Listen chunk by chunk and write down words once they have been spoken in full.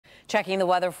Checking the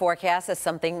weather forecast is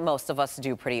something most of us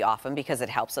do pretty often because it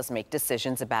helps us make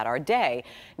decisions about our day.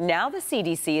 Now the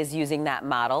CDC is using that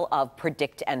model of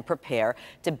predict and prepare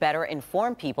to better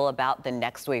inform people about the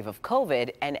next wave of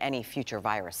COVID and any future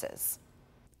viruses.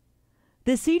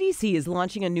 The CDC is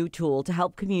launching a new tool to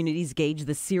help communities gauge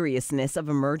the seriousness of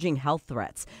emerging health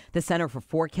threats. The Center for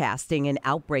Forecasting and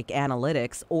Outbreak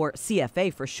Analytics, or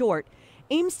CFA for short,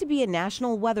 aims to be a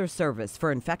national weather service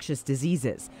for infectious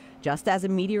diseases. Just as a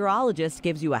meteorologist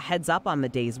gives you a heads up on the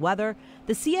day's weather,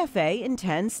 the CFA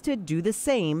intends to do the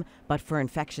same, but for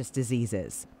infectious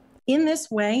diseases. In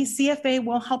this way, CFA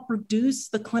will help reduce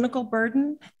the clinical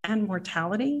burden and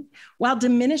mortality while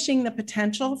diminishing the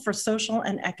potential for social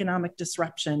and economic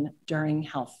disruption during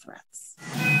health threats.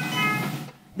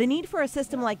 The need for a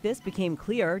system like this became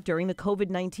clear during the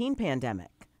COVID-19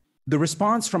 pandemic. The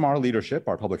response from our leadership,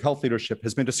 our public health leadership,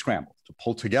 has been to scramble, to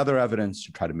pull together evidence,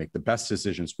 to try to make the best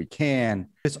decisions we can.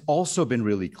 It's also been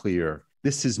really clear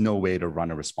this is no way to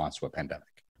run a response to a pandemic.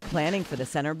 Planning for the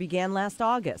center began last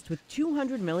August with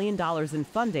 $200 million in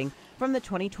funding from the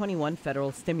 2021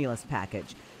 federal stimulus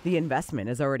package. The investment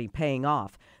is already paying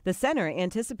off. The center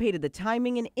anticipated the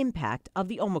timing and impact of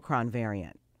the Omicron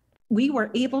variant. We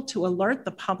were able to alert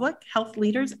the public, health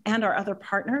leaders, and our other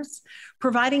partners,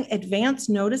 providing advance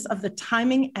notice of the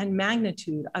timing and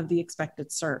magnitude of the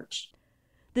expected surge.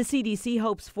 The CDC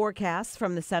hopes forecasts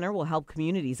from the center will help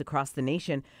communities across the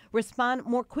nation respond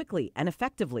more quickly and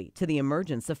effectively to the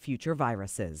emergence of future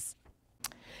viruses.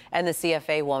 And the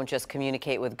CFA won't just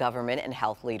communicate with government and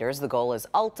health leaders. The goal is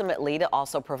ultimately to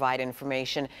also provide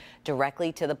information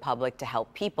directly to the public to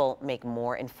help people make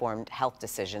more informed health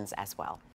decisions as well.